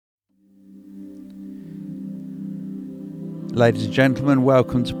Ladies and gentlemen,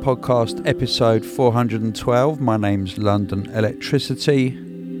 welcome to podcast episode 412. My name's London Electricity.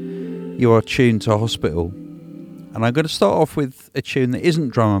 You are tuned to Hospital. And I'm going to start off with a tune that isn't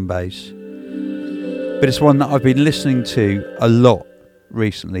drum and bass, but it's one that I've been listening to a lot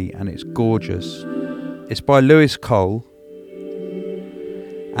recently, and it's gorgeous. It's by Lewis Cole,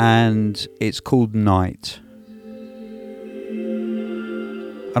 and it's called Night.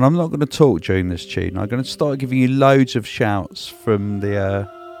 And I'm not going to talk during this tune. I'm going to start giving you loads of shouts from the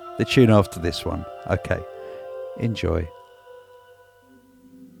tune after this one. Okay, enjoy.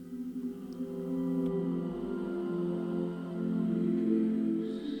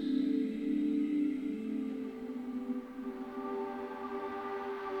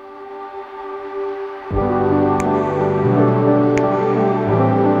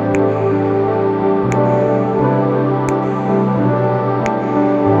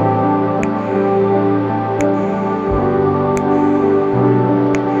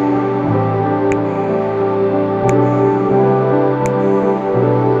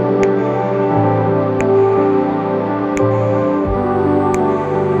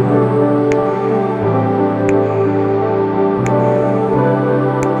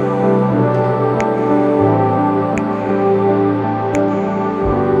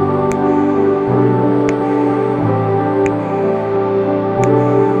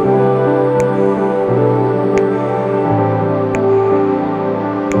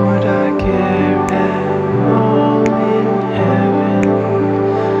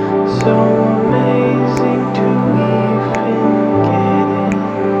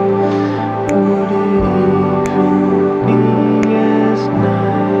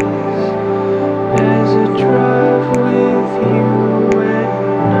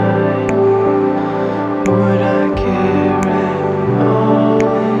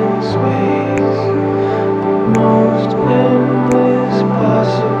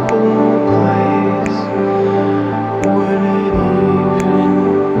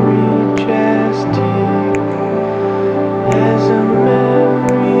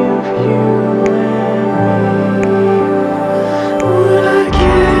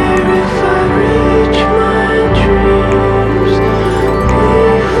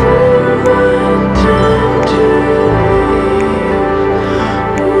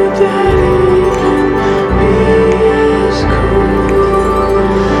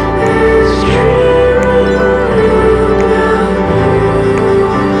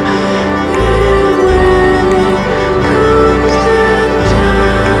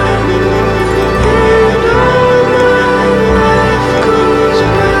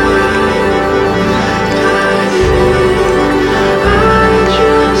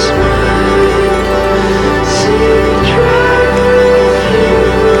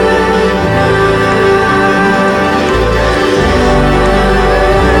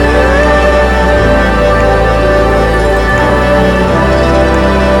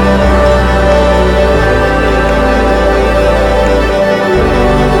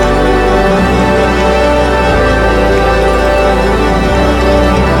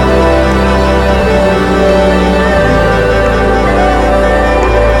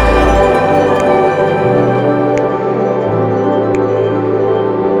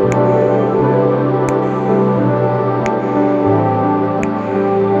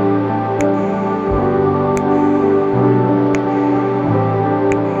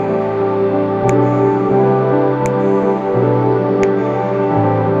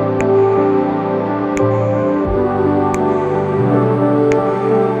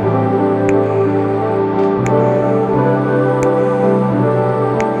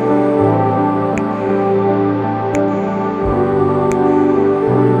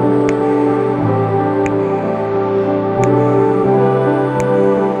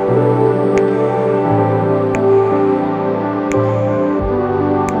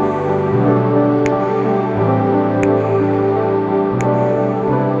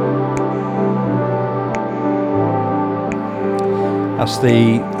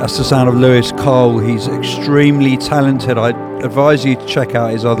 That's the sound of Lewis Cole. He's extremely talented. I advise you to check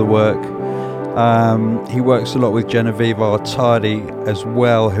out his other work. He works a lot with Genevieve Artadi as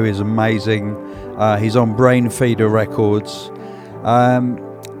well, who is amazing. He's on Brainfeeder Records.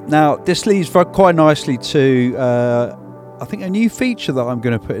 Now, this leads quite nicely to, I think, a new feature that I'm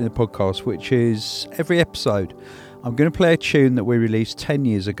going to put in the podcast, which is every episode I'm going to play a tune that we released 10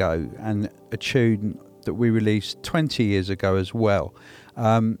 years ago and a tune that we released 20 years ago as well.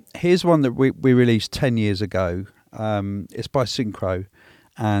 Here's one that we released 10 years ago. It's by Synchro,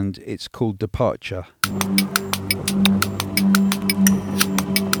 and it's called Departure.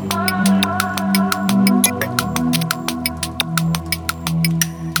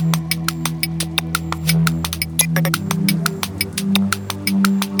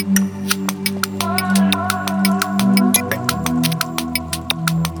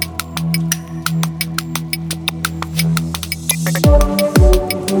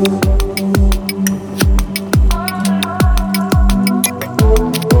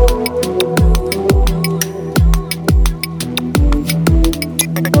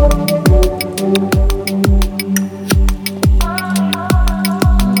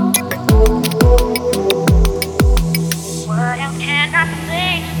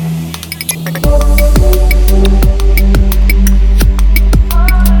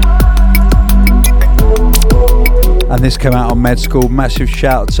 And this came out on Med School. Massive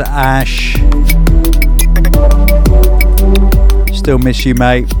shout to Ash. Still miss you,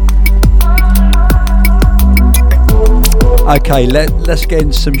 mate. Okay, let's get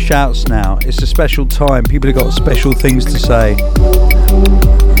into some shouts now. It's a special time. People have got special things to say.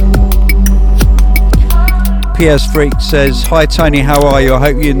 PS Freak says, "Hi Tony, how are you? I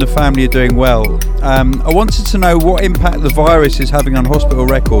hope you and the family are doing well. I wanted to know what impact the virus is having on hospital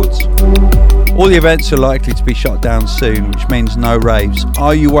records. All the events are likely to be shut down soon, which means no raves.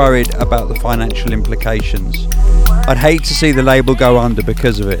 Are you worried about the financial implications? I'd hate to see the label go under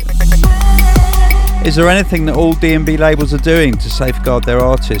because of it. Is there anything that all D&B labels are doing to safeguard their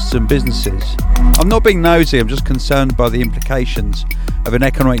artists and businesses? I'm not being nosy, I'm just concerned by the implications of an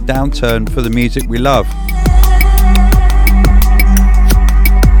economic downturn for the music we love."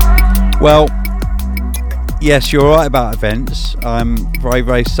 Well, yes, you're right about events. Very,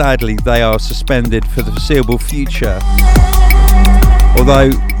 very sadly, they are suspended for the foreseeable future. Although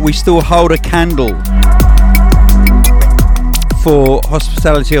we still hold a candle for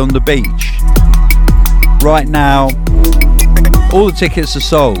hospitality on the beach. Right now, all the tickets are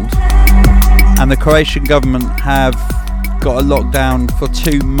sold, and the Croatian government have got a lockdown for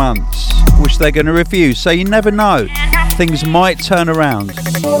 2 months, which they're going to review. So you never know, things might turn around.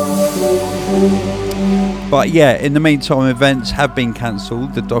 But yeah, in the meantime, events have been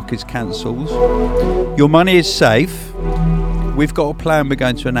cancelled. The dock is cancelled. Your money is safe. We've got a plan we're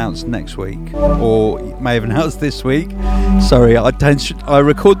going to announce next week, or may have announced this week. Sorry, I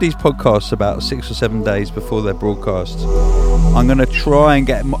record these podcasts about 6 or 7 days before they're broadcast. I'm going to try and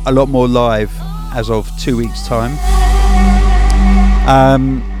get a lot more live as of 2 weeks' time.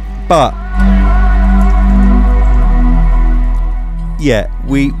 But yeah,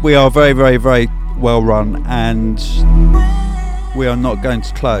 we are very, very, very well run, and we are not going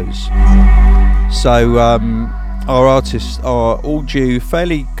to close. So our artists are all due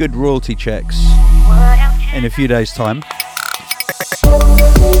fairly good royalty checks in a few days' time,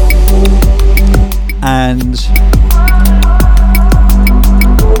 and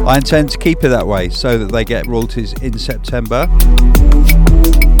I intend to keep it that way so that they get royalties in September.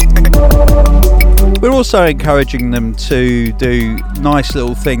 We're also encouraging them to do nice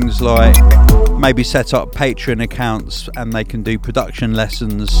little things like maybe set up Patreon accounts, and they can do production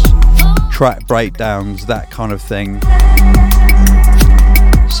lessons, track breakdowns, that kind of thing.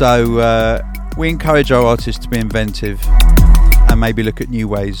 So we encourage our artists to be inventive and maybe look at new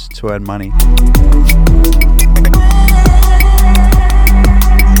ways to earn money.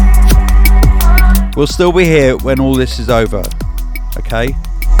 We'll still be here when all this is over, okay?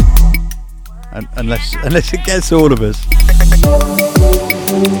 Unless it gets all of us.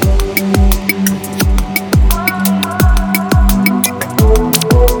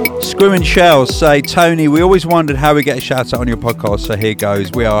 Screw and Shells say, "Tony, we always wondered how we get a shout out on your podcast, so here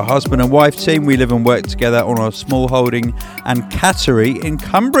goes. We are a husband and wife team. We live and work together on our small holding and cattery in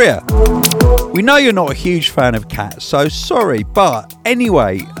Cumbria. We know you're not a huge fan of cats, so sorry. But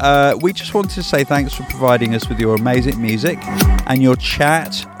anyway, we just wanted to say thanks for providing us with your amazing music, and your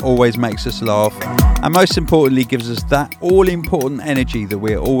chat always makes us laugh, and most importantly gives us that all-important energy that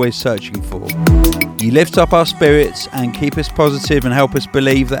we're always searching for. You lift up our spirits and keep us positive and help us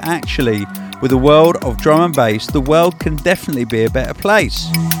believe that actually, with a world of drum and bass, the world can definitely be a better place.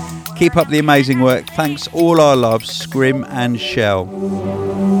 Keep up the amazing work. Thanks, all our loves, Scrim and Shell."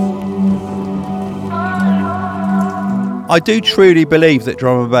 I do truly believe that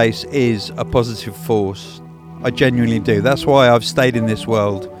drum and bass is a positive force. I genuinely do. That's why I've stayed in this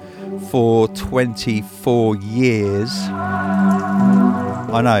world for 24 years.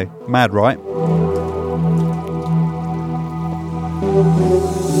 I know, mad, right?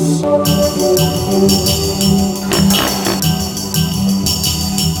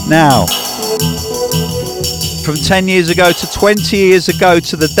 Now, from 10 years ago to 20 years ago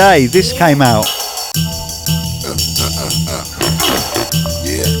to the day this came out.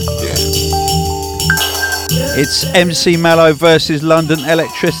 It's MC Mallow versus London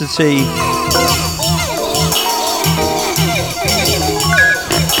Electricity.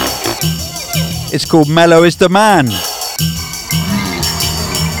 It's called Mellow is the Man.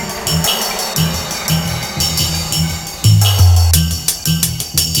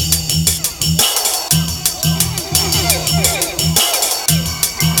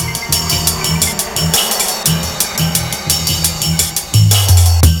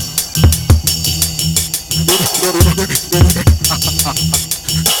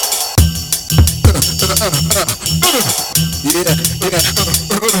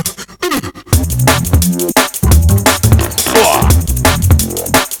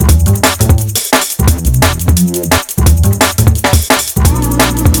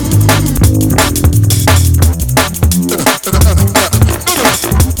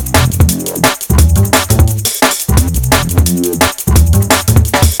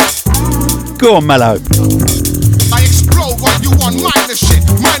 Go on, Mellow. I explode while you on minor shit.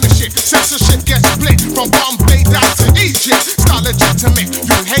 Censorship gets split from Bombay down to Egypt. Style legitimate,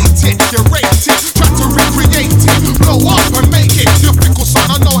 you hate it, you rate it, try to recreate it, blow up and make it. You fickle son,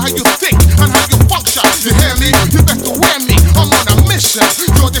 I know how you think and how you function. You hear me? You better wear me. I'm on a mission.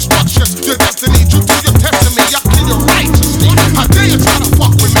 Your destruction, your destiny. You do your test to me, I kill you righteously. How dare you try to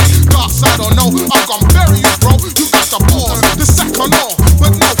fuck with me? Dark side or no, I'm gonna bury you, bro. You got the balls, the second on,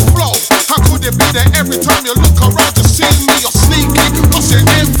 but no flow. How could it be that every time you look around you see me, you're sneaky, busting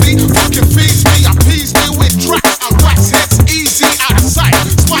envy, fucking feeds me, appease me with tracks, wax heads easy out of sight.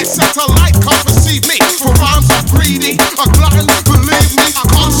 Spy satellite can't perceive me, for rhymes I'm greedy, a glutton, believe me, I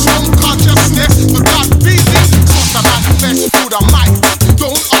consume consciousness, but God be me, source I manifest through the mic,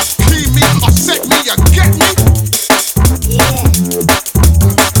 don't up-key me, upset me, you get me?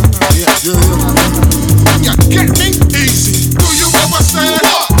 You get me? Easy. Do you understand?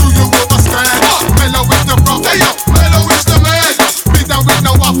 Do you understand? Mellow is the brother. Hey yo, Mellow is the man. Be down with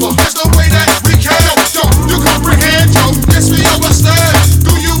no offer. There's no way that we can. Yo, you comprehend, yo. Yes, we understand.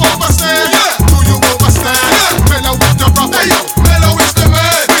 Do you understand? Yeah. Do you understand? Yeah. Mellow is the brother. Hey yo, Mellow is the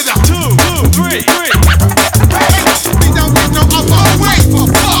man. With a 2, 2, 3. Be down with no offer. Wait for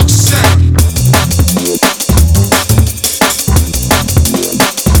fuck's sake.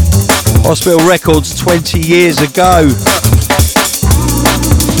 Hospital Records 20 years ago.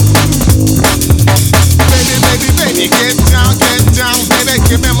 Baby, get down, baby,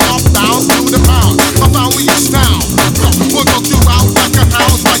 give him off down to the pound. I found where you stand. We'll knock you out like a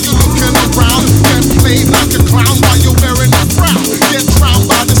hound while you're looking around. Get played like a clown while you're wearing a frown. Get drowned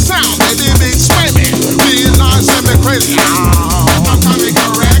by the sound, baby, be swimming. These lines send me crazy. I'm coming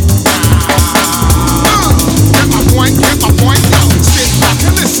correct. Get my point, yo. Sit back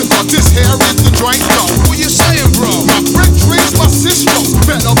and listen, but this here is the joint, yo. What you saying, bro? My friend Trace, my sister,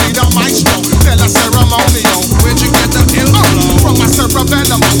 better be the maestro. Tell a ceremonial. Where'd you get the info? From my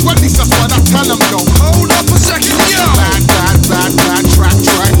cerebellum. Well, at least that's what I tell them, yo. Hold up a second, yo. Bad, track.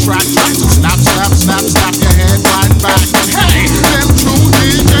 So snap your head right back. Hey, them true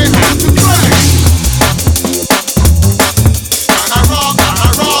DJ have to play. Can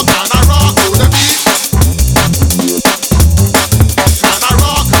I rock to the beat? Can I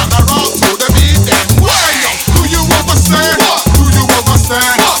rock to the beat? Then why, yo? Do you understand? Do you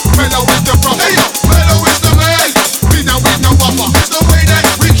understand? Mellow is the brother. Hey, yo, Mellow is the man. Be down with no buffer. There's no way that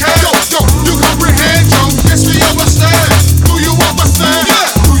we can. Yo, you comprehend, yo. Yes, we understand. Do you understand?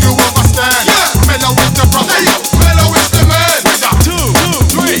 Yeah. Do you understand? Yeah. Mellow is the brother. Hey, yo, Mellow is the man. With a 2,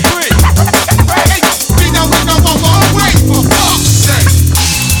 2, 3. Hey, yo, be down with no buffer. Wait for fuck's sake.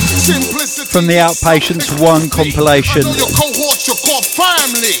 Simplicity. From the Outpatients 1 compilation. Your cohort, your core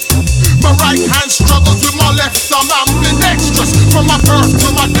family. My right hand struggles with my left thumb. I'm ambidextrous from my birth to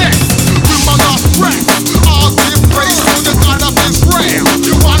my death. With my last breath, I'll give praise to the God of Israel.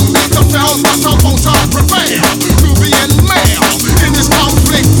 You want me to fail, but I won't prevail. Nubian male, in this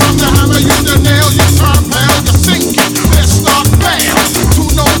conflict, I'm the hammer, you the nail. You turn pale, you're sinking. Let's start fail, to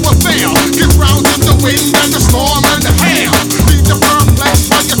no avail. Get round in the wind and the storm and the hail. Leave the perplexed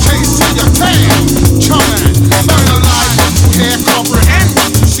while you're chasing your tail. Chumming, learn alive what you hear, comprehend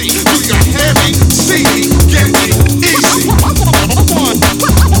what you see. Do you hear me? See me? Get me? Easy.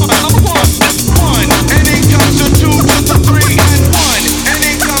 One, and it comes to 2 to the 3 and 1, and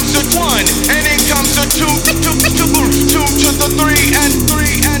it comes to 1, and it comes to 2 to the 3 and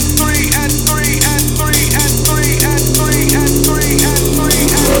 3 and 3 and 3 and 3 and 3 and 3 and 3 and 3 and 3.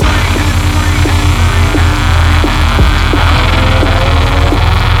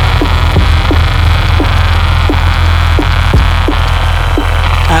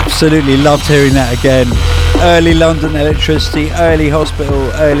 Absolutely loved hearing that again. Early London Electricity, early Hospital,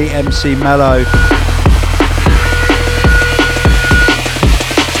 early MC Mellow.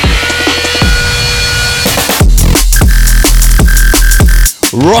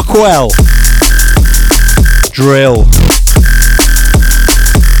 Rockwell. Drill.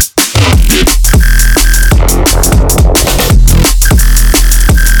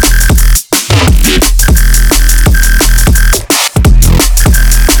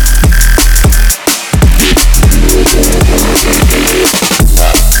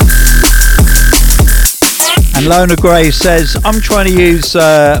 And Lona Gray says, I'm trying to use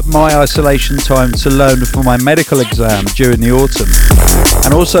my isolation time to learn for my medical exam during the autumn,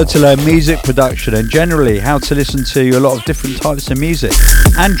 and also to learn music production and generally how to listen to a lot of different types of music,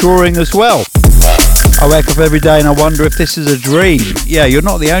 and drawing as well. I wake up every day and I wonder if this is a dream. Yeah, you're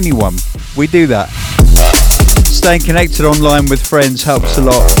not the only one. We do that. Staying connected online with friends helps a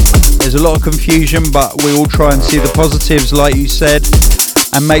lot. There's a lot of confusion, but we all try and see the positives, like you said.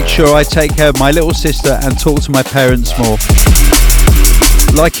 and make sure I take care of my little sister and talk to my parents more.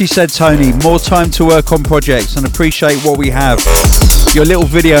 Like you said, Tony, more time to work on projects and appreciate what we have. Your little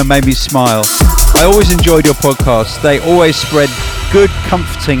video made me smile. I always enjoyed your podcasts. They always spread good,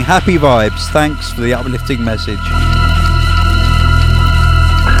 comforting, happy vibes. Thanks for the uplifting message.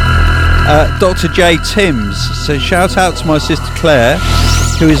 Dr. J. Timms says, shout out to my sister Claire,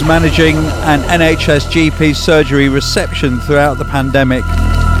 who is managing an NHS GP surgery reception throughout the pandemic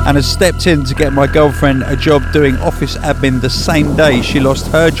and has stepped in to get my girlfriend a job doing office admin the same day she lost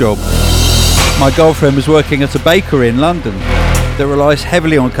her job. My girlfriend was working at a bakery in London that relies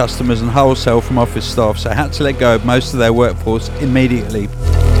heavily on customers and wholesale from office staff, so had to let go of most of their workforce immediately.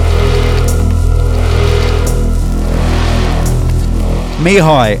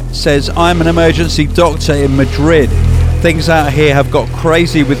 Mihai says, I'm an emergency doctor in Madrid. Things out here have got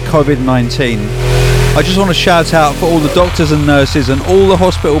crazy with COVID-19. I just want to shout out for all the doctors and nurses and all the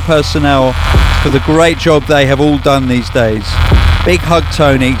hospital personnel for the great job they have all done these days. Big hug,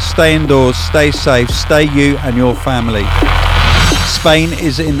 Tony. Stay indoors, stay safe, stay you and your family. Spain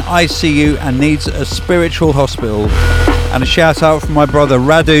is in ICU and needs a spiritual hospital. And a shout out from my brother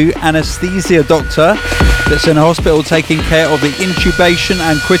Radu, anesthesia doctor, that's in a hospital taking care of the intubation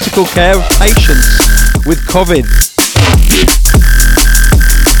and critical care of patients with COVID.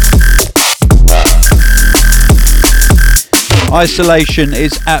 Isolation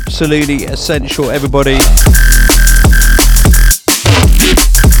is absolutely essential, everybody.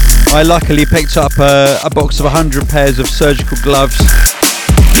 I luckily picked up a box of 100 pairs of surgical gloves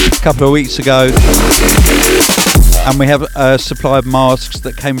a couple of weeks ago, and we have a supply of masks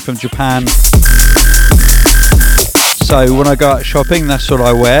that came from Japan. So when I go out shopping, that's what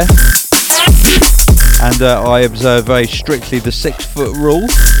I wear. And I observe very strictly the 6-foot rule.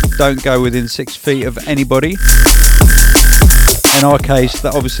 Don't go within 6 feet of anybody. In our case,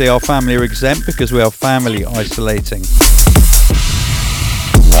 that obviously our family are exempt because we are family isolating.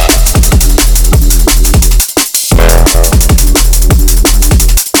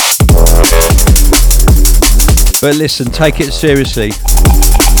 But listen, take it seriously.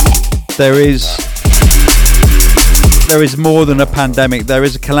 There is more than a pandemic. There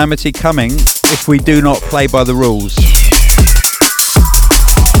is a calamity coming if we do not play by the rules.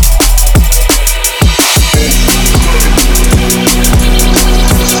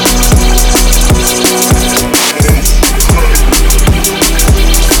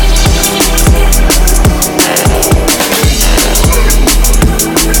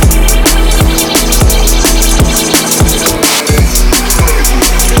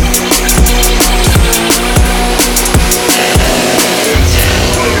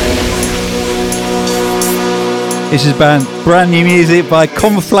 This is brand new music by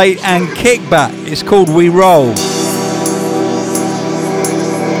Conflate and Kickback. It's called We Roll.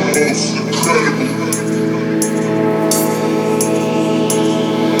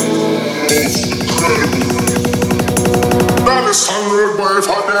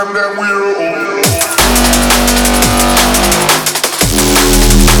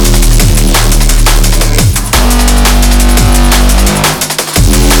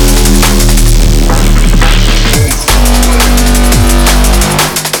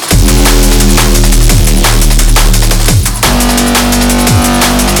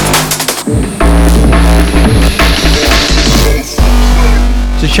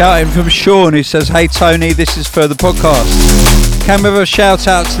 Shouting from Sean, who says, hey Tony, this is for the podcast. Can we have a shout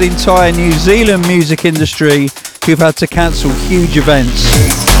out to the entire New Zealand music industry who've had to cancel huge events?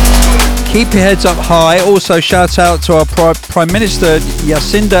 Keep your heads up high. Also shout out to our Prime Minister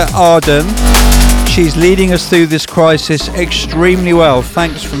Jacinda Ardern. She's leading us through this crisis extremely well.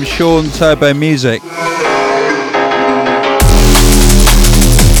 Thanks from Sean, Turbo Music.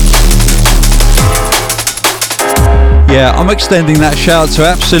 Yeah, I'm extending that shout to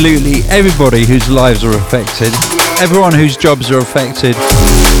absolutely everybody whose lives are affected, everyone whose jobs are affected,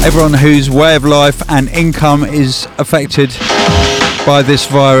 everyone whose way of life and income is affected by this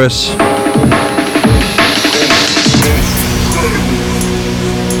virus.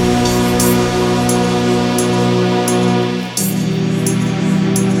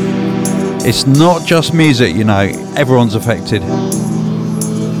 It's not just music, you know, everyone's affected.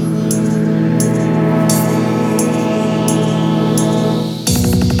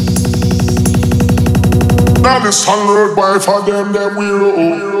 This 100 by for them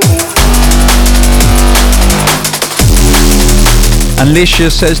we're. And Licia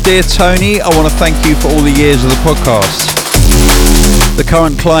says, dear Tony, I want to thank you for all the years of the podcast. The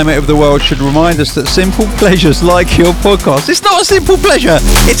current climate of the world should remind us that simple pleasures like your podcast, it's not a simple pleasure,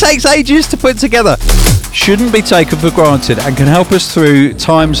 it takes ages to put together, shouldn't be taken for granted and can help us through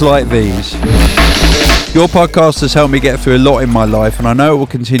times like these. Your podcast has helped me get through a lot in my life, and I know it will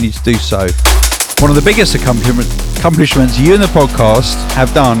continue to do so. One of the biggest accomplishments you and the podcast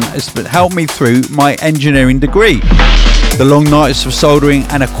have done is to help me through my engineering degree. The long nights of soldering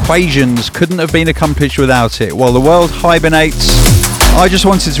and equations couldn't have been accomplished without it. While the world hibernates, I just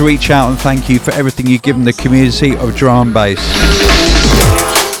wanted to reach out and thank you for everything you've given the community of drum and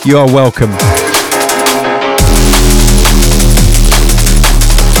bass. You are welcome.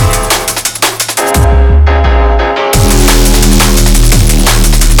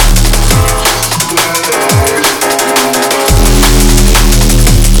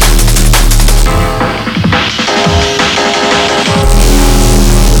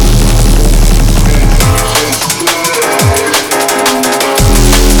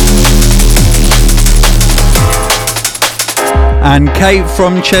 And Kate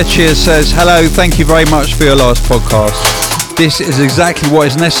from Chechnya says, hello, thank you very much for your last podcast. This is exactly what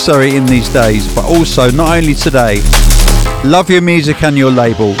is necessary in these days, but also not only today. Love your music and your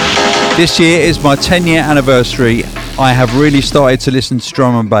label. This year is my 10-year anniversary. I have really started to listen to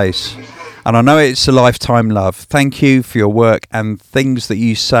drum and bass, and I know it's a lifetime love. Thank you for your work and things that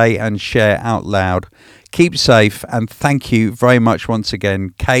you say and share out loud. Keep safe, and thank you very much once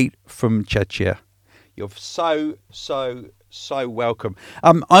again, Kate from Chechnya. You're so welcome.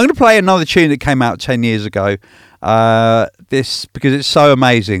 I'm going to play another tune that came out 10 years ago. This because it's so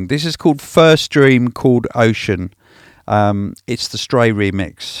amazing. This is called First Dream, called Ocean. It's the Stray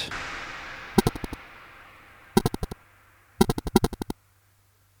remix.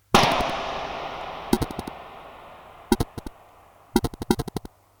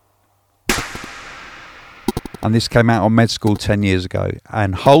 And this came out on Med School 10 years ago.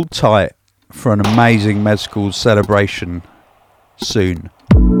 And hold tight for an amazing Med School celebration soon.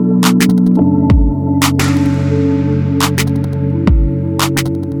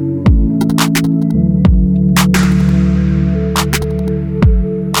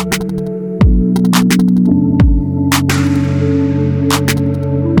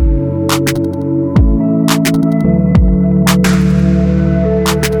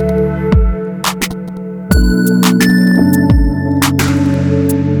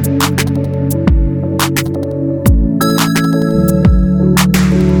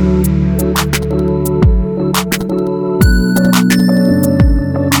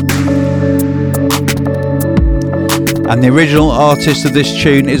 And the original artist of this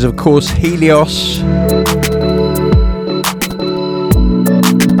tune is, of course, Helios.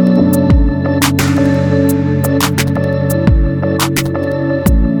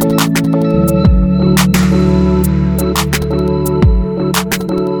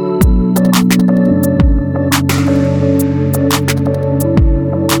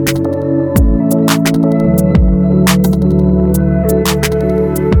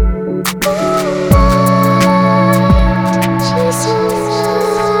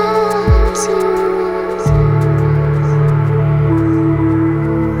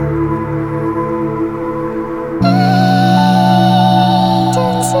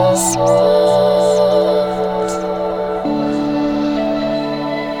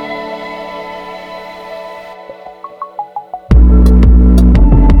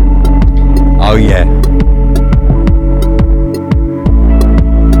 Oh yeah.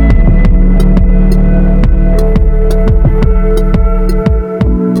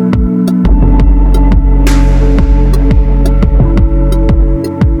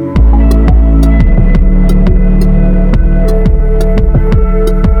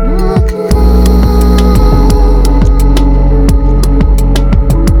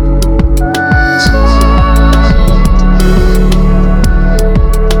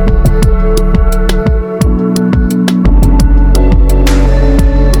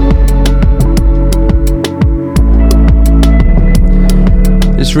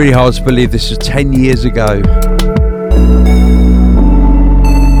 It's really hard to believe this was 10 years ago.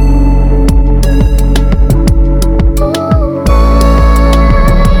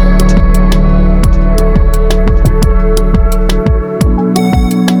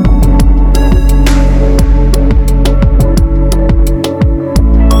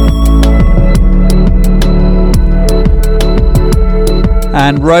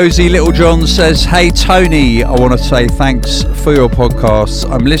 And Rosie Littlejohn says, hey Tony, I want to say thanks for your podcasts.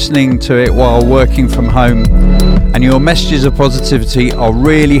 I'm listening to it while working from home, and your messages of positivity are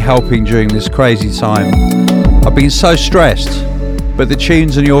really helping during this crazy time. I've been so stressed, but the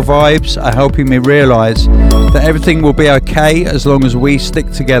tunes and your vibes are helping me realise that everything will be okay as long as we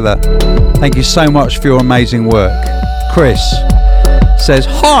stick together. Thank you so much for your amazing work. Chris says,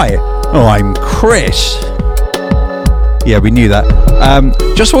 hi, I'm Chris. Yeah, we knew that.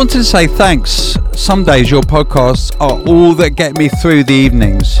 Just wanted to say thanks. Some days your podcasts are all that get me through the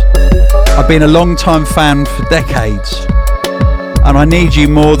evenings. I've been a long-time fan for decades, and I need you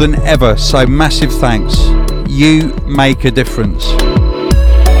more than ever, so massive thanks. You make a difference.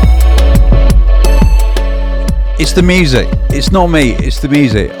 It's the music. It's not me, it's the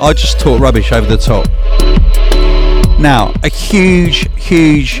music. I just talk rubbish over the top. Now, a huge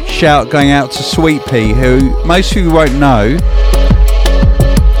shout going out to Sweet Pea, who most of you won't know.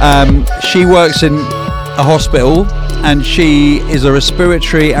 She works in a hospital and she is a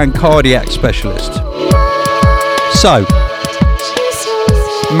respiratory and cardiac specialist. So,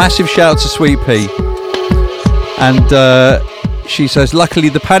 massive shout to Sweet Pea. And she says, luckily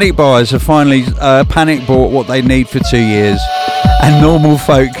the panic buyers have finally panic bought what they need for 2 years and normal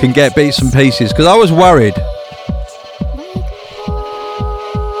folk can get bits and pieces. Because I was worried.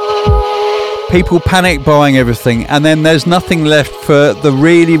 People panic buying everything, and then there's nothing left for the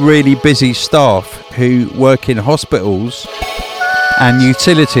really busy staff who work in hospitals and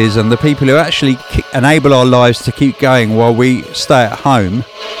utilities and the people who actually enable our lives to keep going while we stay at home.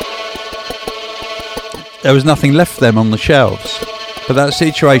 There was nothing left for them on the shelves. But that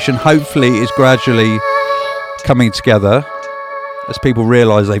situation hopefully is gradually coming together as people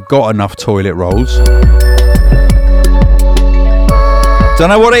realise they've got enough toilet rolls. Don't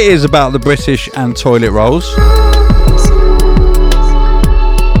know what it is about the British and toilet rolls.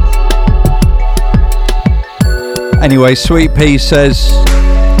 Anyway, Sweet Pea says,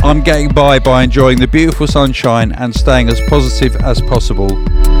 I'm getting by enjoying the beautiful sunshine and staying as positive as possible.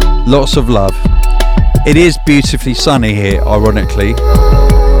 Lots of love. It is beautifully sunny here, ironically,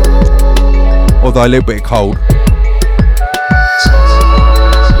 although a little bit cold.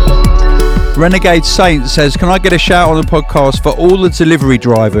 Renegade Saint says, can I get a shout on the podcast for all the delivery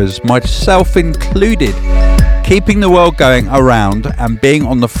drivers, myself included, keeping the world going around and being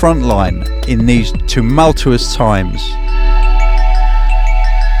on the front line in these tumultuous times.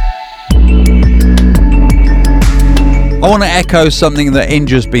 I want to echo something that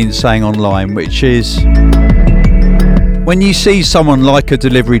Indra's been saying online, which is when you see someone like a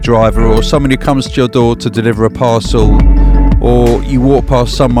delivery driver or someone who comes to your door to deliver a parcel, or you walk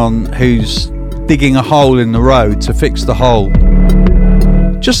past someone who's digging a hole in the road to fix the hole,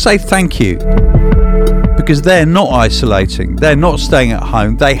 just say thank you, because they're not isolating, they're not staying at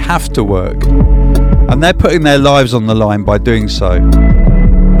home, they have to work, and they're putting their lives on the line by doing so.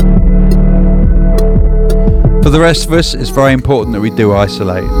 For the rest of us, it's very important that we do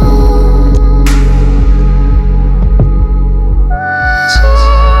isolate.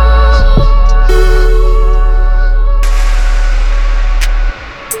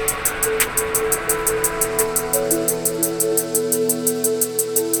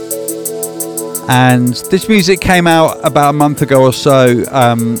 And this music came out about a month ago or so.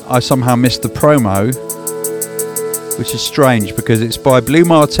 I somehow missed the promo, which is strange because it's by Blue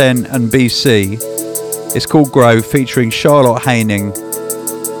Martin and BC. It's called Grow, featuring Charlotte Haining.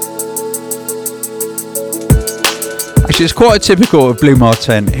 Actually, it's quite typical of Blue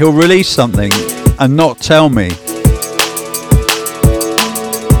Martin. He'll release something and not tell me.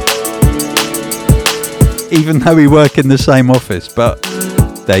 Even though we work in the same office, but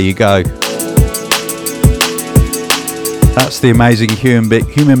there you go. That's the amazing human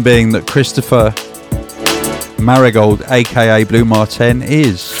being that Christopher Marigold, aka Blue Martin,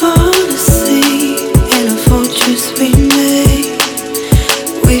 is.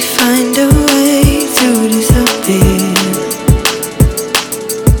 We find a way to disappear.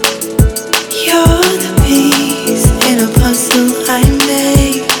 You're the piece in a puzzle I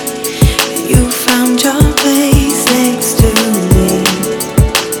made. You found your place next to me.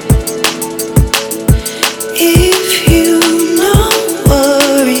 If you don't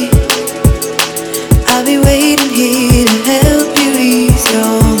worry, I'll be waiting here to help you ease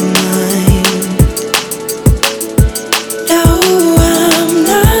your mind. No, I'm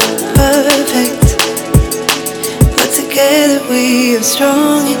not perfect, but together we are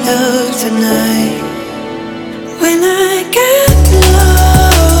strong enough tonight. When I get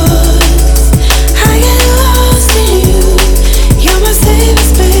lost, I get lost in you. You're my safe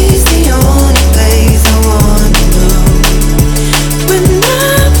space, the only place I wanna know. When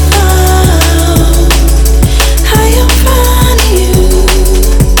I'm found, I am finding you.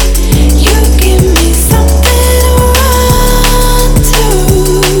 You give me something to run to.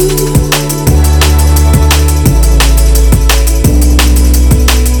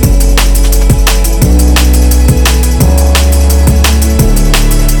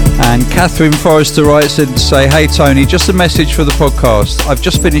 Catherine Forrester writes in to say, hey Tony, just a message for the podcast. I've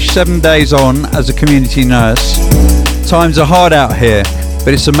just finished 7 days on as a community nurse. Times are hard out here, but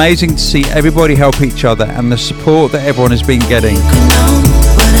it's amazing to see everybody help each other and the support that everyone has been getting.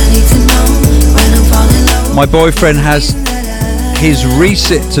 My boyfriend has his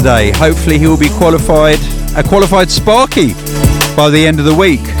resit today. Hopefully he will be a qualified Sparky by the end of the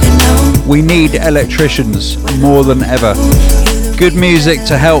week. We need electricians more than ever. Good music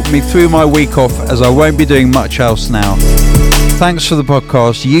to help me through my week off, as I won't be doing much else now. Thanks for the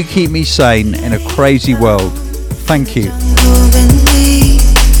podcast. You keep me sane in a crazy world. Thank you.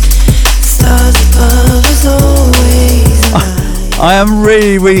 I am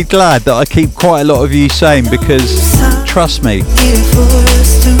really, really glad that I keep quite a lot of you sane, because trust me,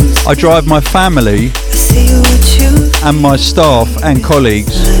 I drive my family and my staff and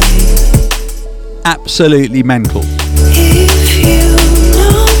colleagues absolutely mental.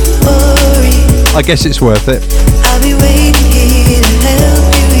 I guess it's worth it. I'll be waiting here to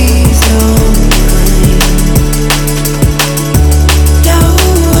help you ease your mind. No,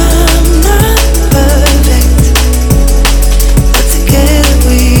 I'm not perfect, but together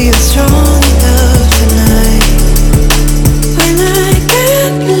we are strong enough tonight. When I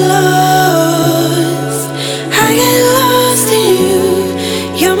get lost in you.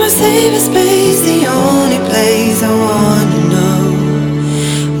 You're my safe space, the only place I wanna know.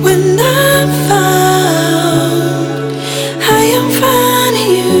 When I'm found, I am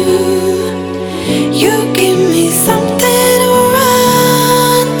finding you. You give me something to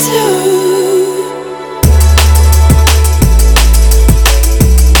run to.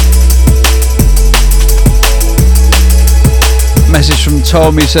 Message from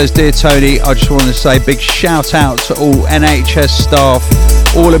Tom, he says, Dear Tony, I just want to say big shout out to all NHS staff,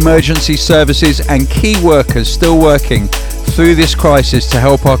 all emergency services and key workers still working through this crisis to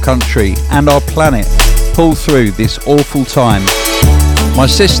help our country and our planet pull through this awful time. My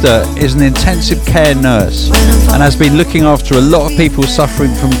sister is an intensive care nurse and has been looking after a lot of people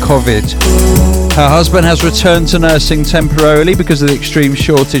suffering from COVID. Her husband has returned to nursing temporarily because of the extreme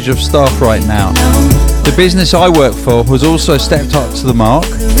shortage of staff right now. The business I work for has also stepped up to the mark,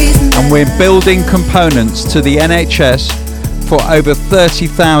 and we're building components to the NHS for over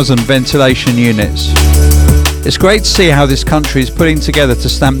 30,000 ventilation units. It's great to see how this country is putting together to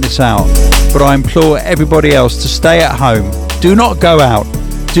stamp this out, but I implore everybody else to stay at home. Do not go out.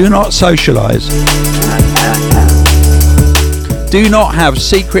 Do not socialise. Do not have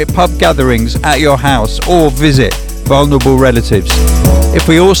secret pub gatherings at your house or visit vulnerable relatives. If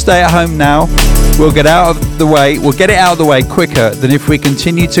we all stay at home now, we'll get it out of the way quicker than if we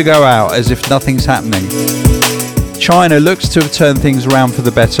continue to go out as if nothing's happening. China looks to have turned things around for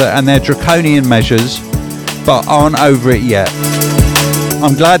the better, and their draconian measures but aren't over it yet.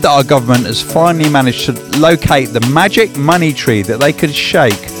 I'm glad that our government has finally managed to locate the magic money tree that they could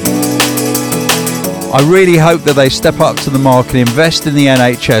shake. I really hope that they step up to the mark and invest in the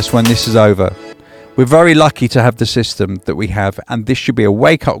NHS when this is over. We're very lucky to have the system that we have, and this should be a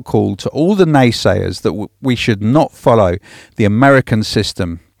wake-up call to all the naysayers that we should not follow the American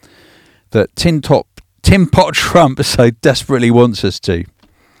system that Tin Pot Trump so desperately wants us to.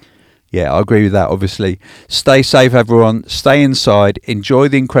 Yeah, I agree with that, obviously. Stay safe, everyone. Stay inside. Enjoy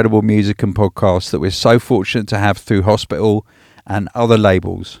the incredible music and podcasts that we're so fortunate to have through Hospital and other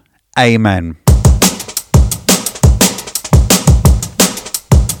labels. Amen.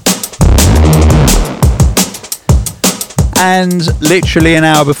 And literally an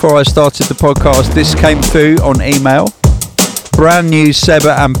hour before I started the podcast, this came through on email. Brand new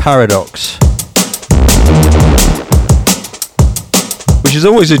Seba and Paradox. Which is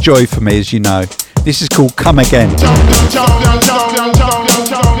always a joy for me, as you know. This is called Come Again.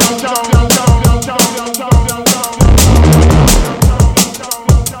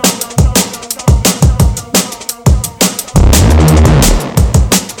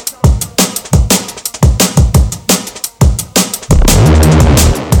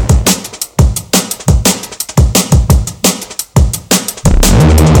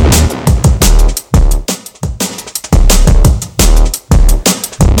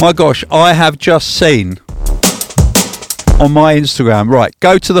 My gosh, I have just seen on my Instagram, right,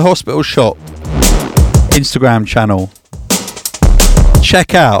 go to the Hospital Shop Instagram channel.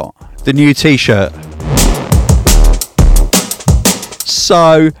 Check out the new t-shirt.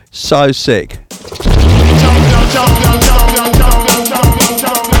 So sick.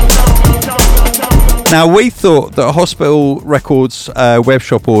 Now, we thought that Hospital Records web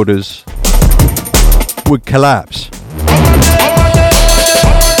shop orders would collapse.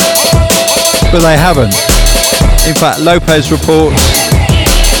 But they haven't. In fact, Lopez reports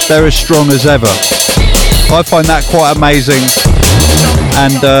they're as strong as ever. I find that quite amazing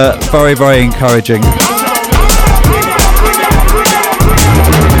and very, very encouraging.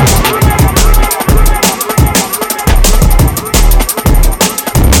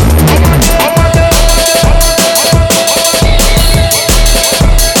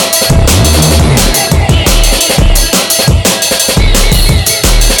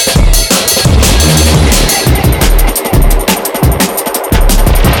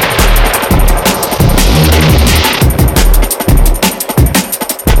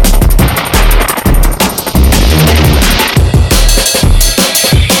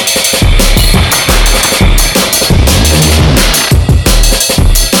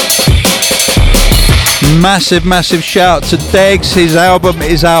 Massive shout to Degs. His album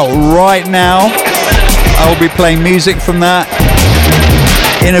is out right now. I'll be playing music from that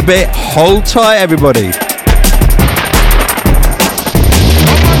in a bit. Hold tight, everybody.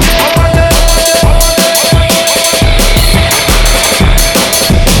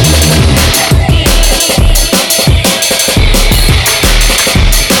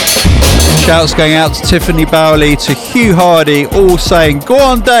 Shouts going out to Tiffany Bowley, to Hugh Hardy, all saying, "Go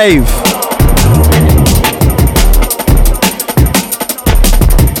on, Dave."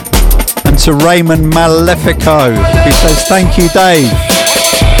 To Raymond Malefico, who says thank you, Dave.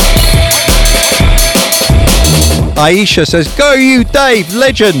 Aisha says go you, Dave,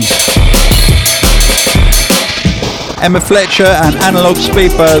 legend. Emma Fletcher and Analog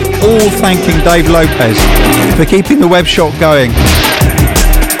Speedbird all thanking Dave Lopez for keeping the web shop going.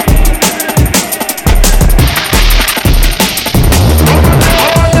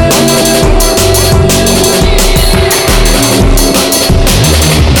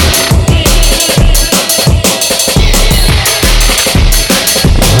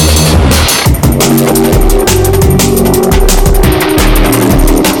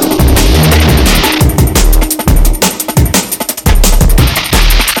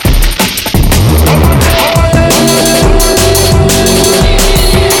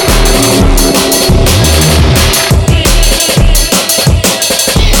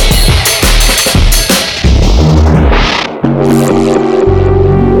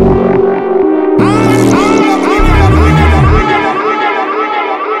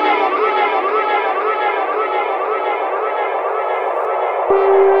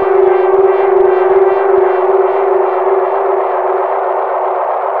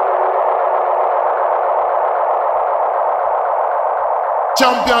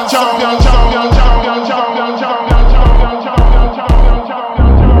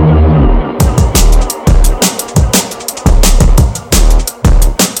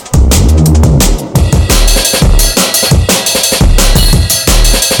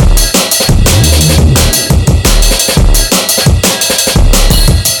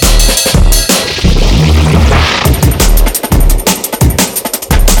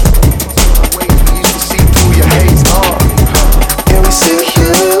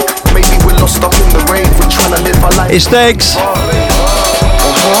 It's Degs.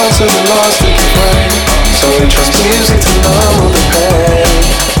 So we trust music to numb all the pain.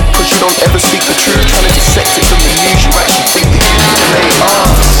 Cause you don't ever speak the truth, trying to dissect it from the news. You actually think that you can play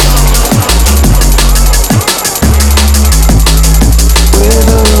us. We're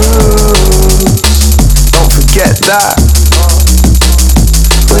the roots. Don't forget that.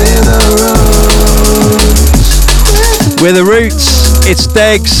 We're the roots. We're the Roots. It's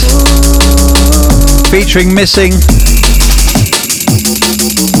Degs featuring Missing.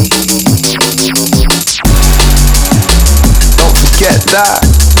 Get that.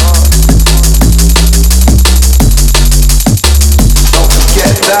 Don't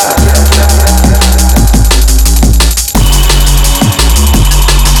forget that.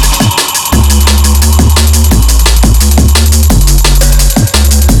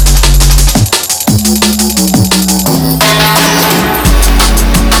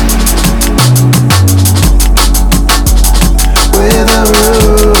 We're the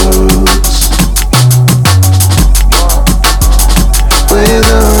roots. We're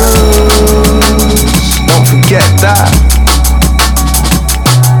the roots. Don't forget that.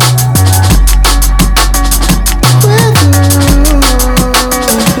 We're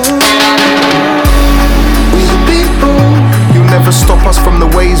the people. You'll never stop us from the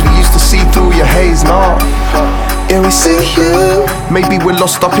ways we used to see through your haze, nah. Yeah, we see you. Maybe we're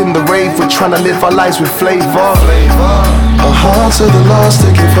lost up in the rave. We're trying to live our lives with flavor. Our hearts are the last to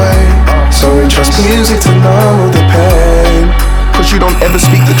give way. So we trust music to numb all the pain. Cause you don't ever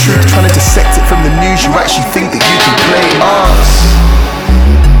speak the truth, trying to dissect it from the news. You actually think that you can play us.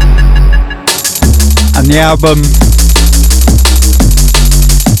 And the album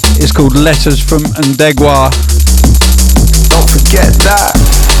It's called Letters from Ndegwa. Don't forget that.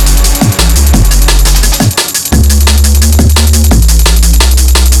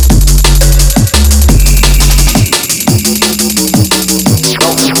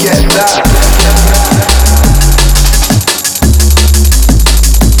 Don't forget that.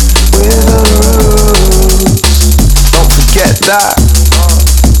 We're the roots. Don't forget that.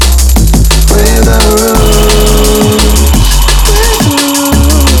 We're the roots.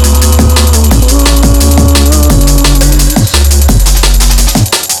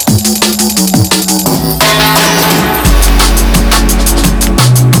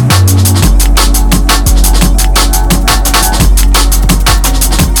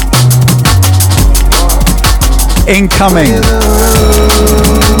 Incoming.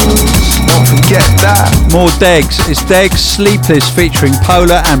 Don't forget that. More Degs. It's Degs Sleepless featuring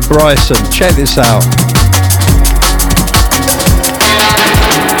Polar and Bryson. Check this out.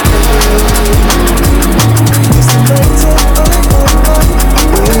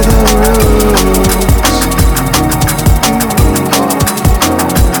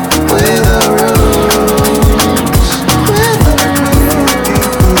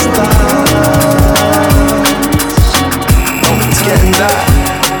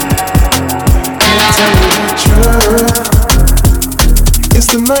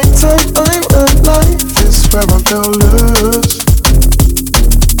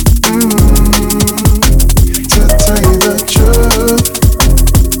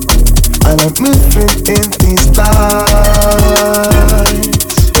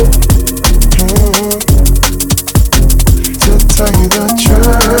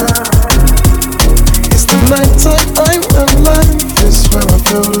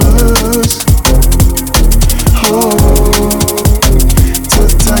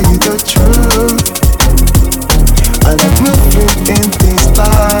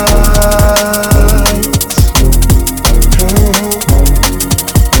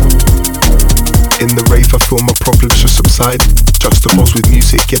 Juxtaposed with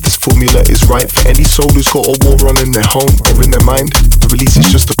music, yet this formula is right for any soul who's got a war on in their home or in their mind. The release is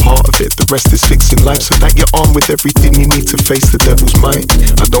just a part of it, the rest is fixing life so that you're armed with everything you need to face the devil's might.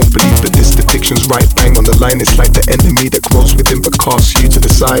 I don't believe that this depiction's right, bang on the line. It's like the enemy that grows within but casts you to the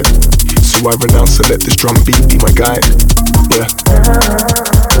side. So I renounce and let this drum beat be my guide. Yeah.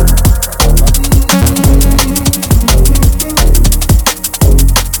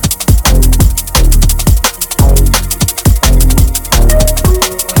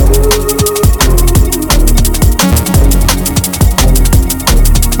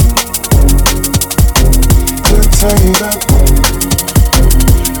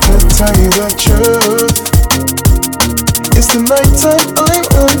 Tell you the truth, it's the night time I'm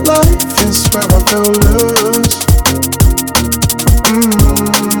alive, it's where I feel loose.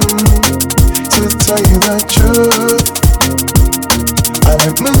 To tell you the truth, I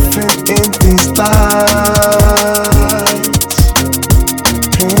like moving in these lights.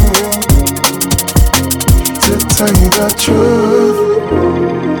 To tell you the truth,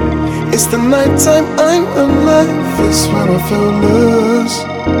 it's the night time I'm alive, it's where I feel loose.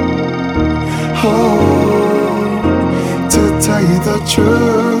 Oh, to tell you the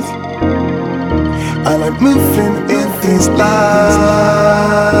truth, I like moving in these lights.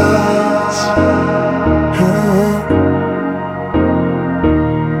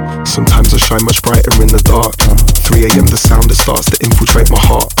 Sometimes I shine much brighter in the dark. 3 a.m. the sound that starts to infiltrate my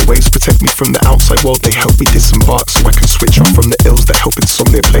heart. The waves protect me from the outside world, they help me disembark. So I can switch off from the ills that help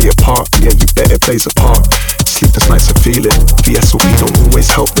insomnia play a part. Yeah, you bet it plays a part. Sleepless nights I feel it. VSOP don't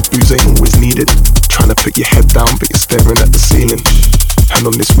always help, the booze ain't always needed. Trying to put your head down but you're staring at the ceiling. And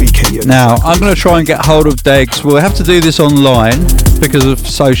on this weekend, yeah. Now, I'm going to try and get hold of Degs. We'll have to do this online because of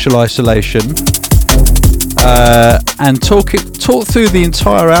social isolation. And talk through the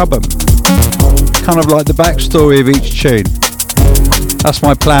entire album. Kind of like the backstory of each tune. That's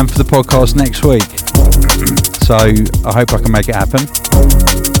my plan for the podcast next week. So I hope I can make it happen.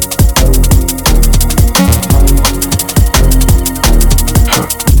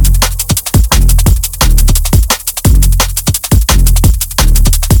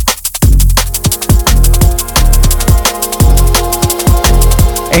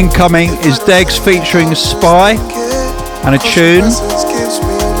 Incoming is Degs featuring Spy and a tune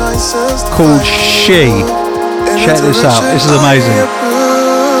called She. Check this out, this is amazing.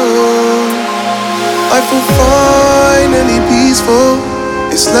 I feel finally peaceful,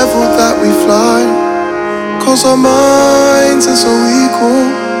 it's level that we fly, cause our minds are so equal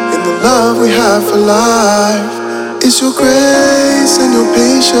in the love we have for life. It's your grace and your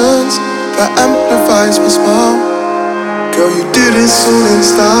patience that amplifies my smile. Girl, you do this all in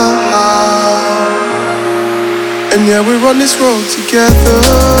style. And yeah, we're on this road together.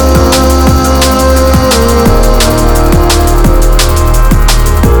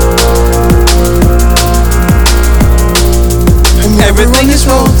 Everything is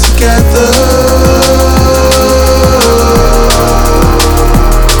roll together.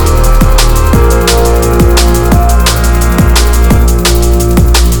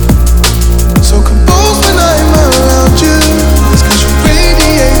 So compose when I'm around you. It's 'cause you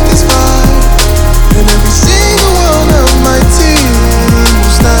radiate this vibe. And every single one of my team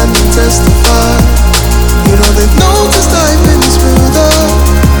will stand and testify. You know they've noticed I've been smoother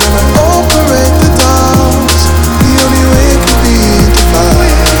when I operate the dials. The only way it could be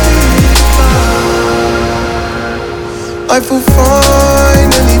I feel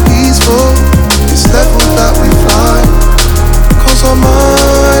finally peaceful. This level that we fly, 'cause our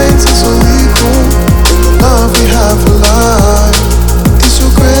minds are so equal in the love we have for life. It's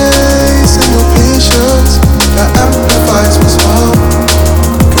your grace and your patience that amplifies my smile.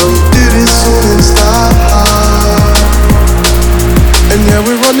 Girl, you do this all in style. And yeah,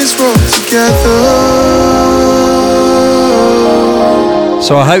 we're on this road together.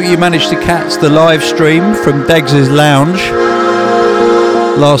 So I hope you managed to catch the live stream from Deggs' Lounge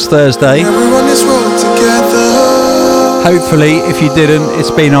last Thursday. Yeah, we're on this road together. Hopefully, if you didn't,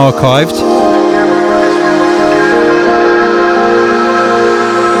 it's been archived.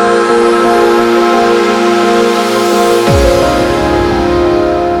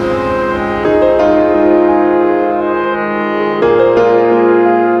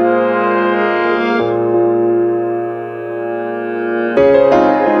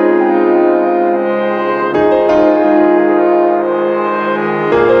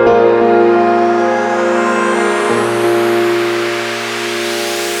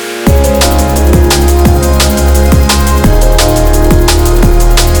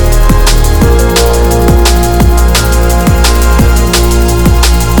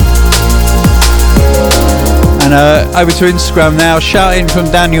 Over to Instagram now, shouting from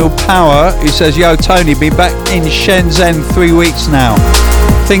Daniel Power, who says, "Yo Tony, been back in Shenzhen 3 weeks now.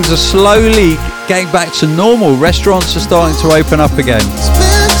 Things are slowly getting back to normal. Restaurants are starting to open up again.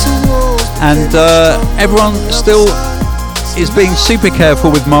 And everyone still is being super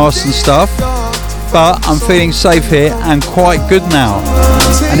careful with masks and stuff. But I'm feeling safe here and quite good now.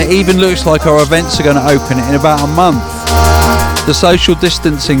 And it even looks like our events are going to open in about a month. The social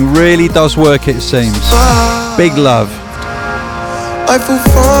distancing really does work, it seems. Big love." I feel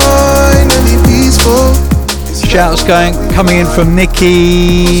finally peaceful. Shouts coming in from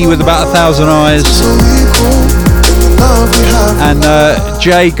Nikki with about 1,000 eyes. And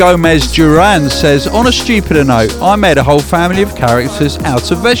Jay Gomez Duran says, "On a stupider note, I made a whole family of characters out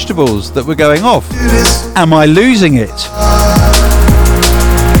of vegetables that were going off. Am I losing it?"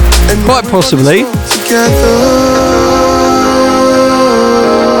 Quite possibly.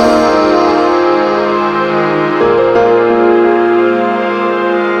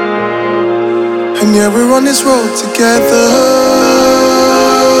 And yeah, we're on this road together.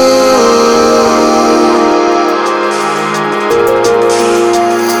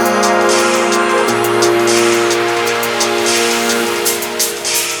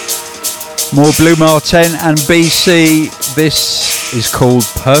 More Blue Martin and BC. This is called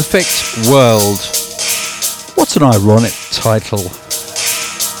Perfect World. What an ironic title.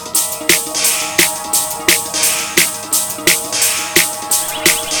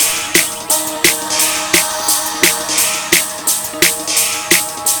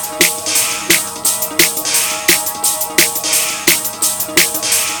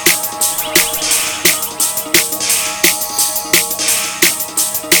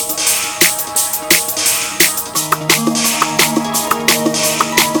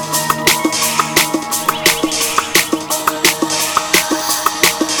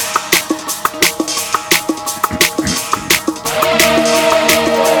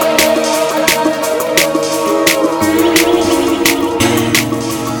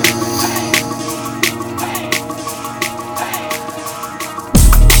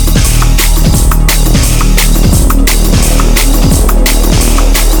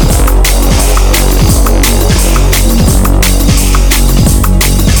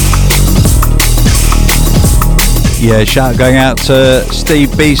 Yeah, shout going out to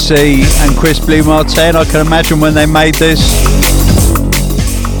Steve BC and Chris Blue Martin. I can imagine when they made this,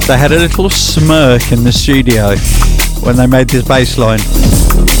 they had a little smirk in the studio when they made this bass line.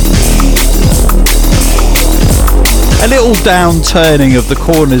 A little down turning of the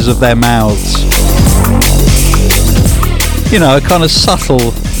corners of their mouths. You know, a kind of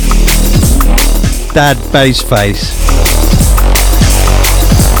subtle dad bass face.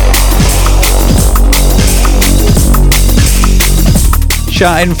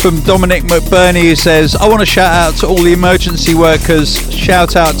 Shout in from Dominic McBurney, who says, I want to shout out to all the emergency workers.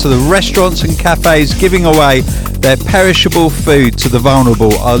 Shout out to the restaurants and cafes giving away their perishable food to the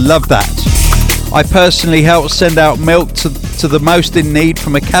vulnerable. I love that. I personally helped send out milk to the most in need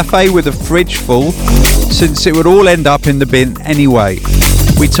from a cafe with a fridge full, since it would all end up in the bin anyway.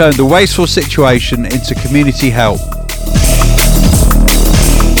 We turned a wasteful situation into community help.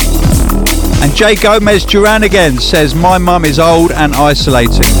 And Jay Gomez Duran again says, my mum is old and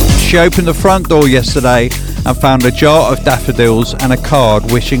isolating. She opened the front door yesterday and found a jar of daffodils and a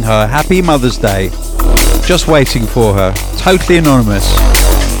card wishing her happy Mother's Day. Just waiting for her. Totally anonymous.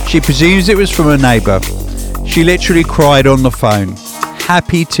 She presumes it was from a neighbour. She literally cried on the phone.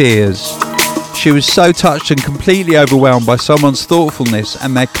 Happy tears. She was so touched and completely overwhelmed by someone's thoughtfulness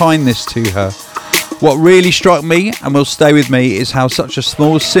and their kindness to her. What really struck me and will stay with me is how such a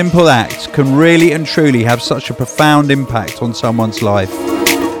small, simple act can really and truly have such a profound impact on someone's life.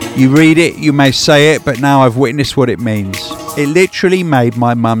 You read it, you may say it, but now I've witnessed what it means. It literally made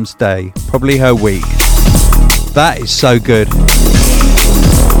my mum's day, probably her week. That is so good.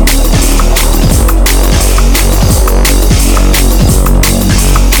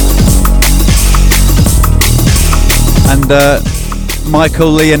 And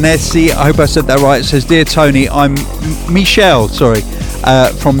Michael Leonesi, I hope I said that right, says, Dear Tony, I'm Michelle,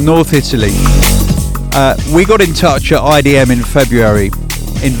 from North Italy. We got in touch at IDM in February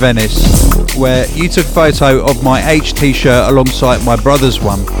in Venice, where you took a photo of my H t-shirt alongside my brother's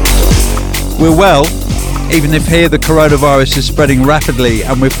one. We're well, even if here the coronavirus is spreading rapidly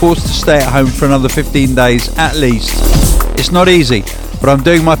and we're forced to stay at home for another 15 days at least. It's not easy, but I'm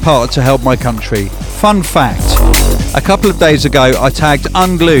doing my part to help my country. Fun fact, a couple of days ago I tagged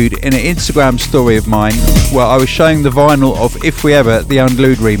Unglued in an Instagram story of mine where I was showing the vinyl of If We Ever, the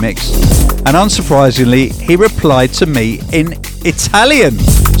Unglued remix, and unsurprisingly he replied to me in Italian.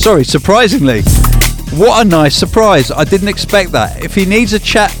 Surprisingly. What a nice surprise. I didn't expect that. If he needs a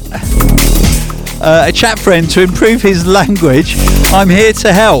chat friend to improve his language, I'm here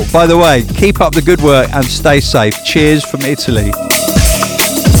to help. By the way, keep up the good work and stay safe. Cheers from Italy.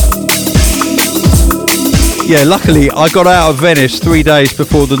 Yeah, luckily I got out of Venice 3 days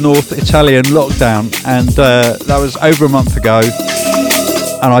before the North Italian lockdown, and that was over a month ago,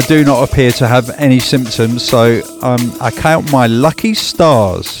 and I do not appear to have any symptoms, so I count my lucky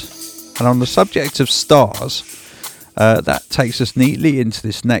stars. And on the subject of stars, that takes us neatly into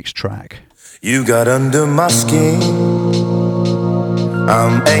this next track. You got under my skin,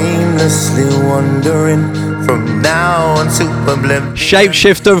 I'm aimlessly wandering from now until oblivion.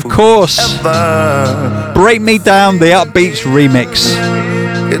 Shapeshifter, of course. Break Me Down, the Upbeats remix.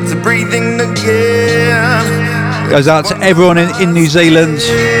 It's breathing again. Goes out to everyone in New Zealand.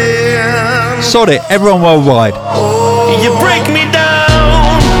 Sod it, everyone worldwide. You break me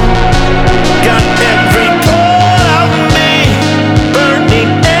down. Got every part of me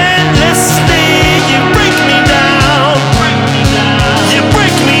burning endlessly. You break me down. You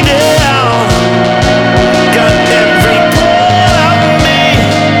break me down. Got every part of me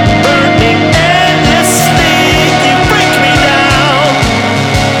burning endlessly. You break me down.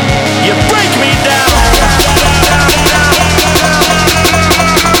 You break me down. You break me down. Got every part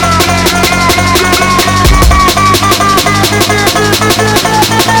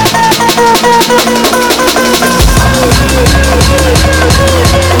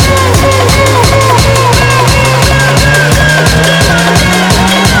me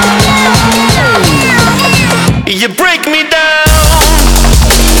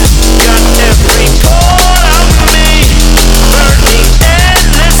burning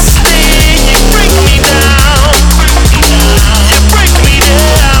endlessly. You break me down. You break me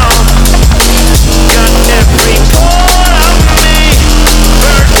down. Got every part of me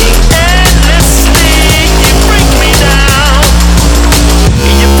burning endlessly. You break me down.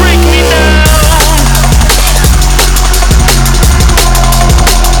 You break me down.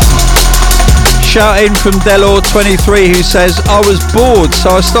 Shout in from Delor23, who says, I was bored,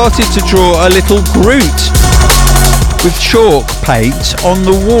 so I started to draw a little Groot with chalk paint on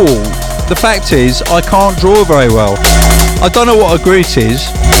the wall. The fact is, I can't draw very well. I don't know what a Groot is,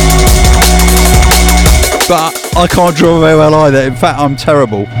 but I can't draw very well either. In fact, I'm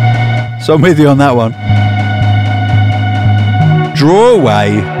terrible. So I'm with you on that one. Draw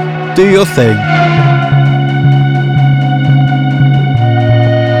away, do your thing.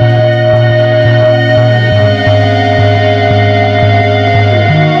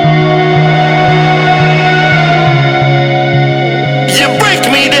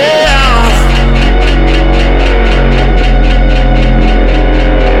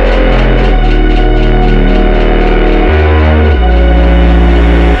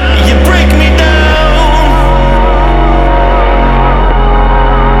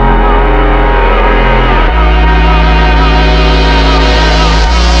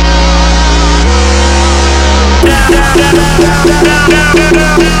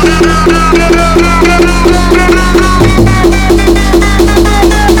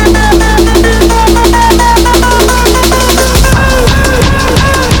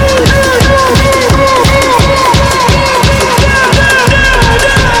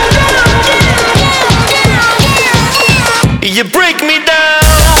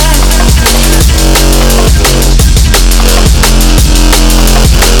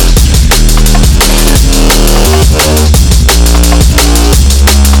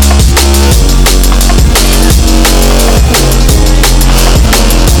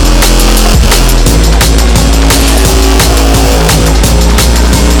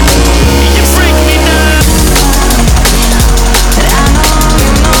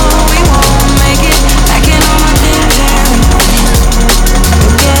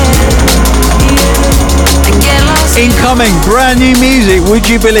 Incoming, brand new music, would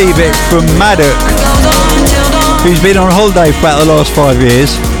you believe it, from Maddock, who's been on holiday for about the last 5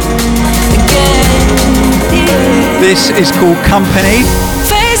 years. This is called Company,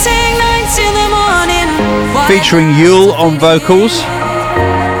 featuring Yule on vocals.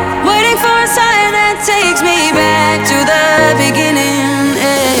 Waiting for a sign that takes me back to the beginning.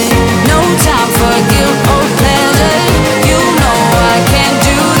 No time for guilt or pleasure. You know I can't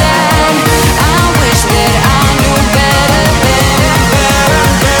do that. I wish that I knew better, better,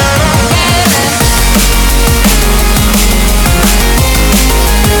 better, better.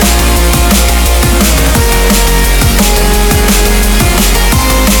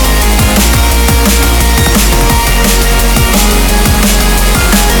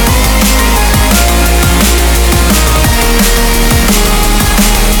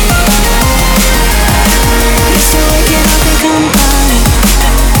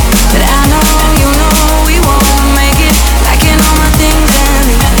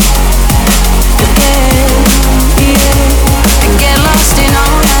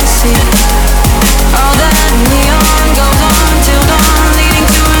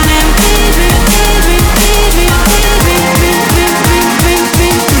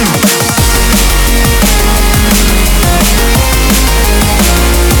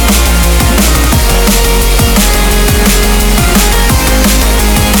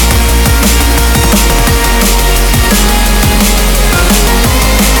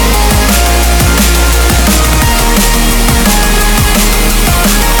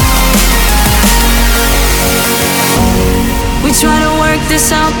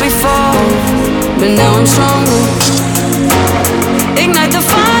 This out before, but now I'm stronger. Ignite the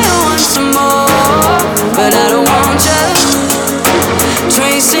fire once more, but I don't want you.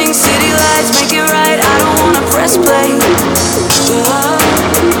 Tracing city lights, make it right. I don't wanna press play.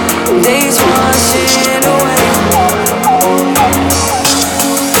 Days washing away.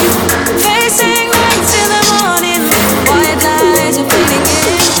 Facing nights in the morning, white lights are fading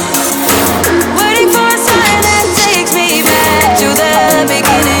in. Waiting for a sign that takes me back to the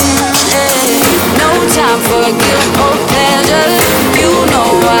beginning. No time for guilt or pleasure. You know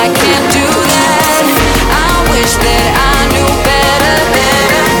I can't do that. I wish that I knew better,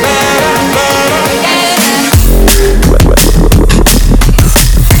 better, better,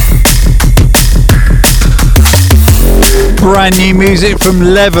 better. Brand new music from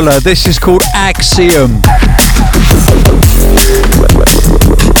Leveler. This is called Axiom.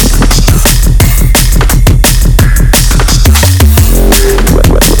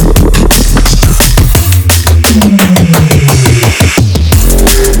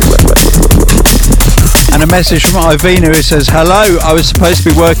 And a message from Ivina who says, hello, I was supposed to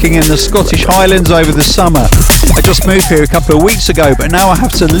be working in the Scottish Highlands over the summer. I just moved here a couple of weeks ago, but now I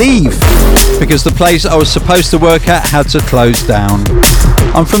have to leave because the place I was supposed to work at had to close down.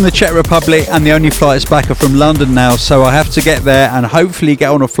 I'm from the Czech Republic and the only flights back are from London now, so I have to get there and hopefully get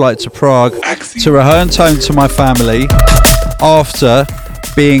on a flight to Prague to return home to my family after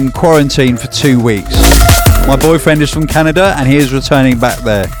being quarantined for 2 weeks. My boyfriend is from Canada and he is returning back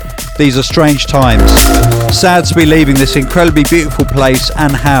there. These are strange times. Sad to be leaving this incredibly beautiful place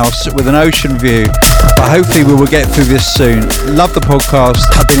and house with an ocean view, but hopefully we will get through this soon. Love the podcast.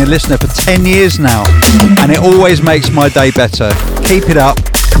 I've been a listener for 10 years now and it always makes my day better. Keep it up.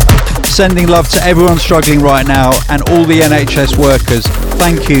 Sending love to everyone struggling right now and all the NHS workers.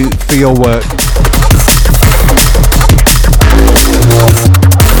 Thank you for your work.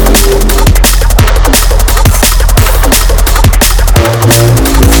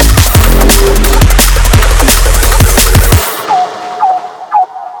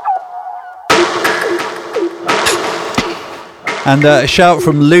 And a shout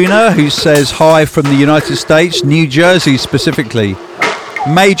from Luna, who says hi from the United States, New Jersey specifically.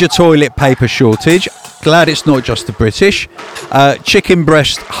 Major toilet paper shortage. Glad it's not just the British. Chicken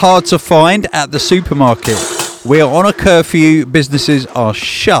breast hard to find at the supermarket. We are on a curfew. Businesses are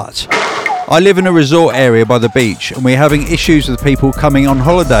shut. I live in a resort area by the beach and we're having issues with people coming on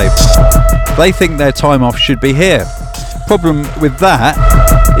holiday. They think their time off should be here. Problem with that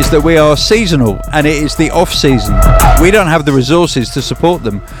is that we are seasonal and it is the off season. We don't have the resources to support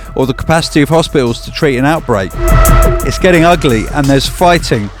them or the capacity of hospitals to treat an outbreak. It's getting ugly and there's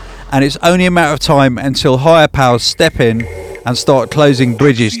fighting, and it's only a matter of time until higher powers step in and start closing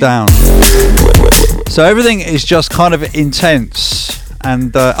bridges down. So everything is just kind of intense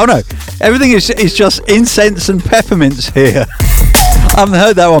and everything is just incense and peppermints here. I haven't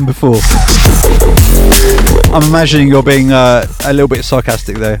heard that one before. I'm imagining you're being a little bit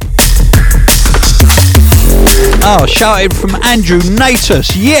sarcastic there. Oh, shouted from Andrew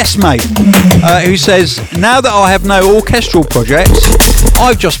Natus. Yes, mate. Who says, now that I have no orchestral projects,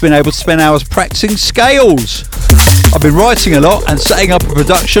 I've just been able to spend hours practicing scales. I've been writing a lot and setting up a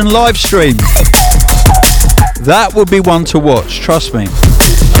production live stream. That would be one to watch, trust me.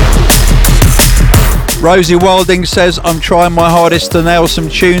 Rosie Wilding says, I'm trying my hardest to nail some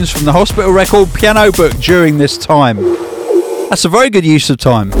tunes from the Hospital Record piano book during this time. That's a very good use of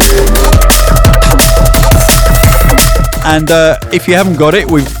time. And if you haven't got it,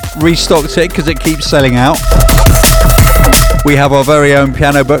 we've restocked it because it keeps selling out. We have our very own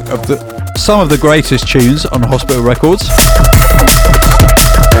piano book of some of the greatest tunes on Hospital Records.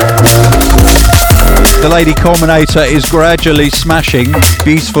 The Lady Culminator is gradually smashing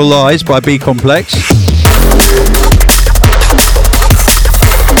Beautiful Lies by B Complex.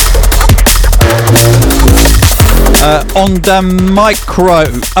 On the Mic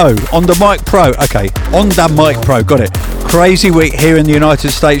Pro. Okay. On the Mic Pro. Got it. Crazy week here in the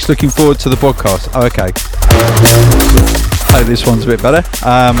United States. Looking forward to the podcast. Oh, okay. Oh, this one's a bit better.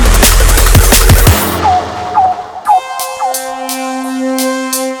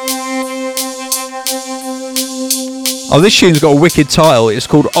 Oh, this tune's got a wicked title. It's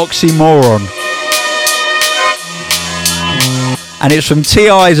called Oxymoron. And it's from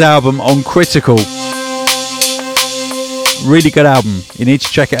T.I.'s album On Critical. Really good album. You need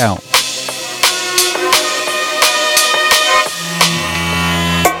to check it out.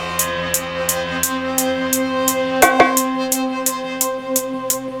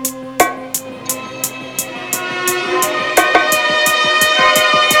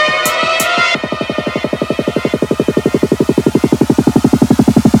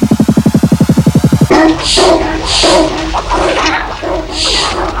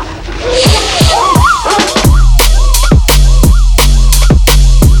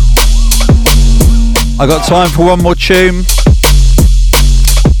 I got time for one more tune,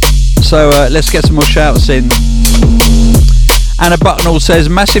 so let's get some more shouts in. Anna Bucknell says,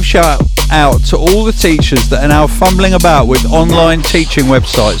 massive shout out to all the teachers that are now fumbling about with online teaching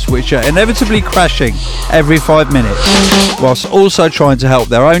websites which are inevitably crashing every 5 minutes, whilst also trying to help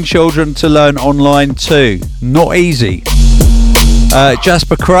their own children to learn online too. Not easy.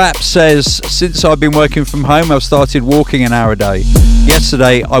 Jasper Crapp says, since I've been working from home, I've started walking an hour a day.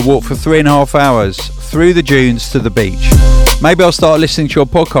 Yesterday, I walked for 3.5 hours through the dunes to the beach. Maybe I'll start listening to your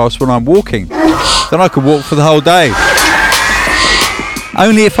podcast when I'm walking. Then I could walk for the whole day.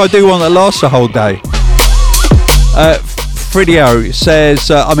 Only if I do one that lasts a whole day. Fridio says,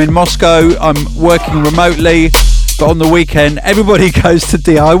 I'm in Moscow, I'm working remotely, but on the weekend, everybody goes to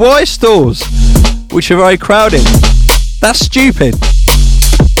DIY stores, which are very crowded. That's stupid.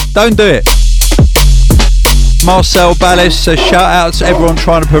 Don't do it. Marcel Ballis says, shout out to everyone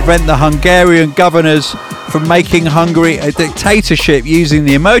trying to prevent the Hungarian governors from making Hungary a dictatorship using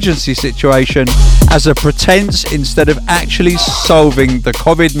the emergency situation as a pretense instead of actually solving the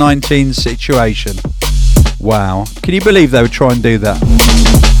COVID-19 situation. Wow. Can you believe they would try and do that?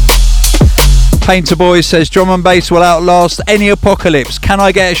 Painter Boy says, drum and bass will outlast any apocalypse. Can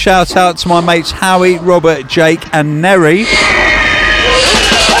I get a shout out to my mates Howie, Robert, Jake and Neri?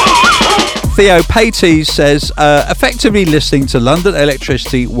 Theo Patey says, effectively listening to London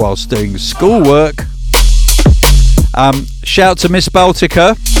Electricity whilst doing schoolwork. Shout to Miss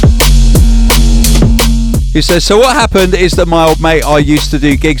Baltica, who says, so what happened is that my old mate I used to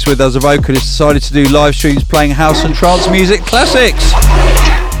do gigs with as a vocalist decided to do live streams playing house and trance music classics.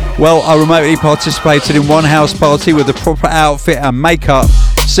 Well, I remotely participated in one house party with a proper outfit and makeup,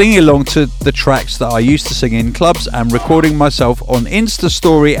 singing along to the tracks that I used to sing in clubs and recording myself on Insta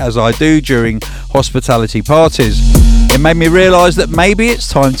Story as I do during hospitality parties. It made me realise that maybe it's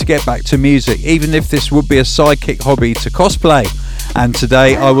time to get back to music, even if this would be a sidekick hobby to cosplay. And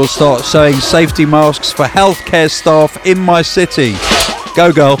today I will start sewing safety masks for healthcare staff in my city.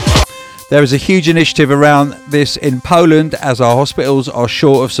 Go girl. There is a huge initiative around this in Poland as our hospitals are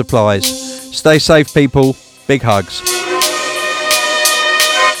short of supplies. Stay safe, people. Big hugs.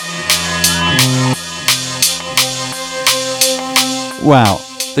 Wow,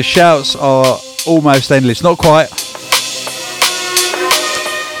 the shouts are almost endless. Not quite.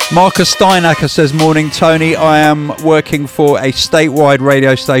 Marcus Steinacker says, morning Tony, I am working for a statewide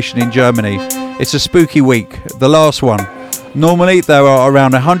radio station in Germany. It's a spooky week, the last one. Normally there are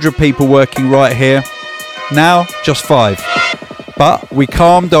around 100 people working right here. Now just 5. But we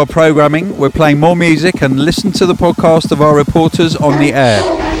calmed our programming. We're playing more music and listen to the podcast of our reporters on the air.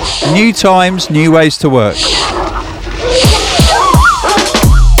 New times, new ways to work.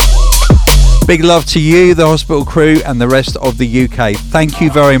 Big love to you, the hospital crew and the rest of the UK. Thank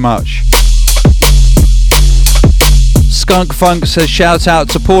you very much. Skunk Funk says shout out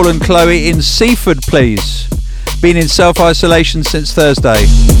to Paul and Chloe in Seaford, please. Been in self-isolation since Thursday.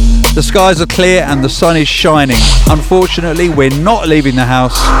 The skies are clear and the sun is shining. Unfortunately, we're not leaving the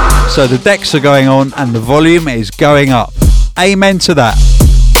house, so the decks are going on and the volume is going up. Amen to that.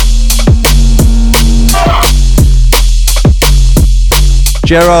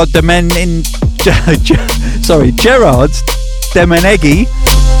 Gerard Demeneghi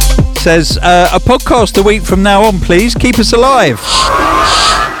says a podcast a week from now on, please. Keep us alive.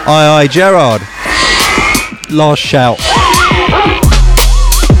 Aye, aye, Gerard. Last shout.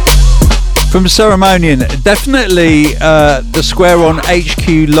 From Ceremonian, definitely the Square On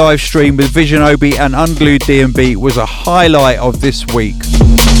HQ live stream with Vision Obi and Unglued DMB was a highlight of this week.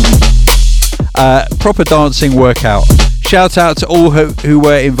 Proper dancing workout. Shout out to all who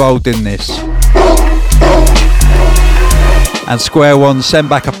were involved in this. And Square One send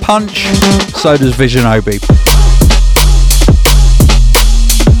back a punch, so does Vision Obi.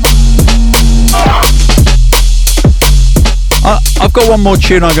 I've got one more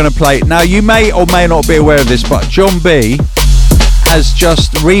tune I'm going to play. Now, you may or may not be aware of this, but John B has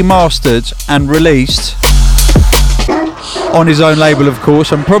just remastered and released on his own label, of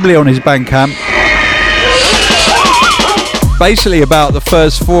course, and probably on his Bandcamp, basically about the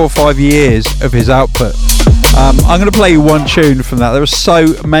first 4 or 5 years of his output. I'm going to play you one tune from that. There are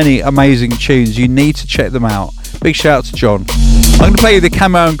so many amazing tunes. You need to check them out. Big shout out to John. I'm going to play you the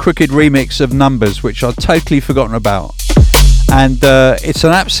Camo and Crooked remix of Numbers, which I'd totally forgotten about. And it's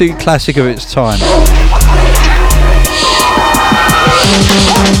an absolute classic of its time.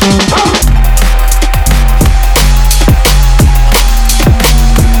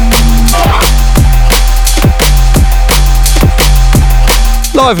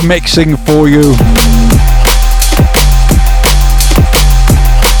 Live mixing for you.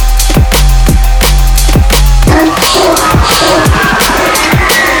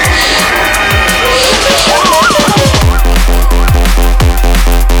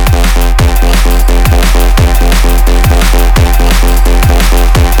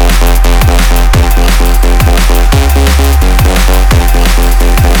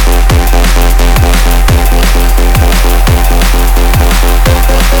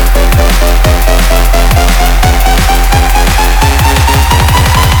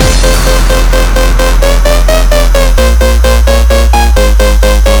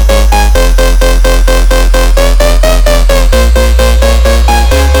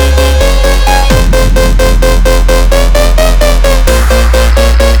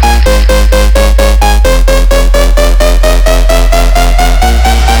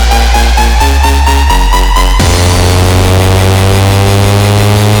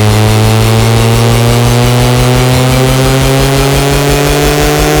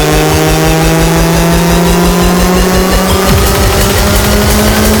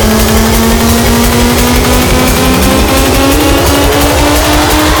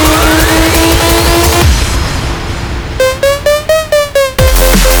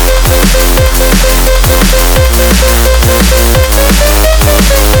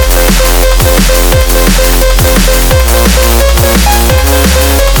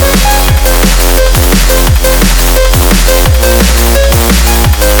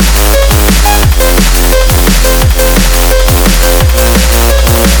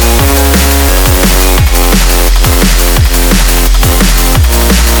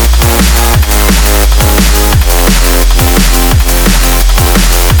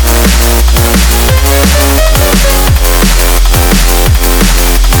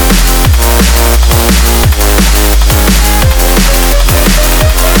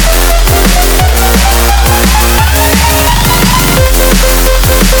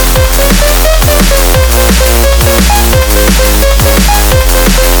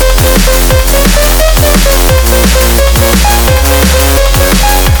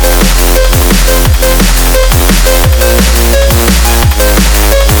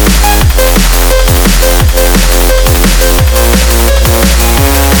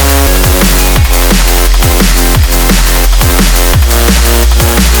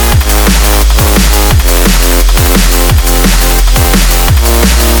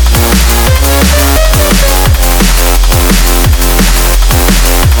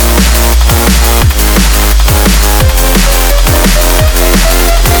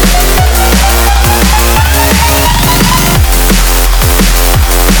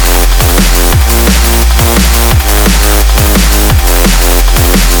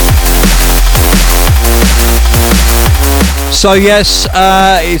 So yes,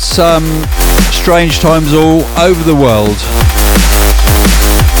 it's strange times all over the world.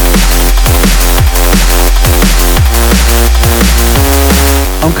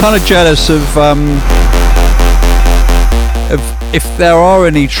 kind of jealous of if there are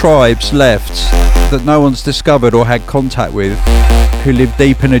any tribes left that no one's discovered or had contact with, who live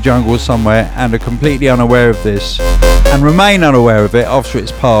deep in a jungle somewhere and are completely unaware of this and remain unaware of it after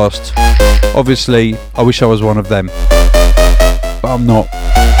it's passed. Obviously, I wish I was one of them, but I'm not.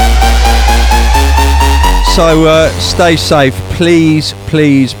 So stay safe, please,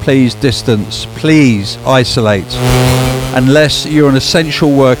 please, please distance, please isolate, unless you're an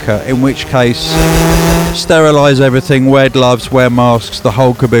essential worker, in which case sterilise everything, wear gloves, wear masks, the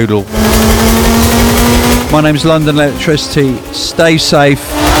whole caboodle. My name's London Electricity, stay safe,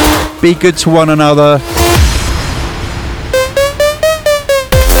 be good to one another,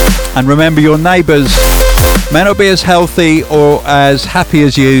 and remember your neighbours may not be as healthy or as happy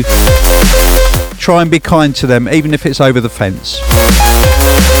as you. Try and be kind to them, even if it's over the fence.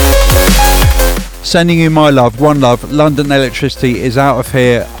 Sending you my love, one love. London Electricity is out of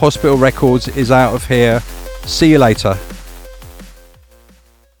here. Hospital Records is out of here. See you later.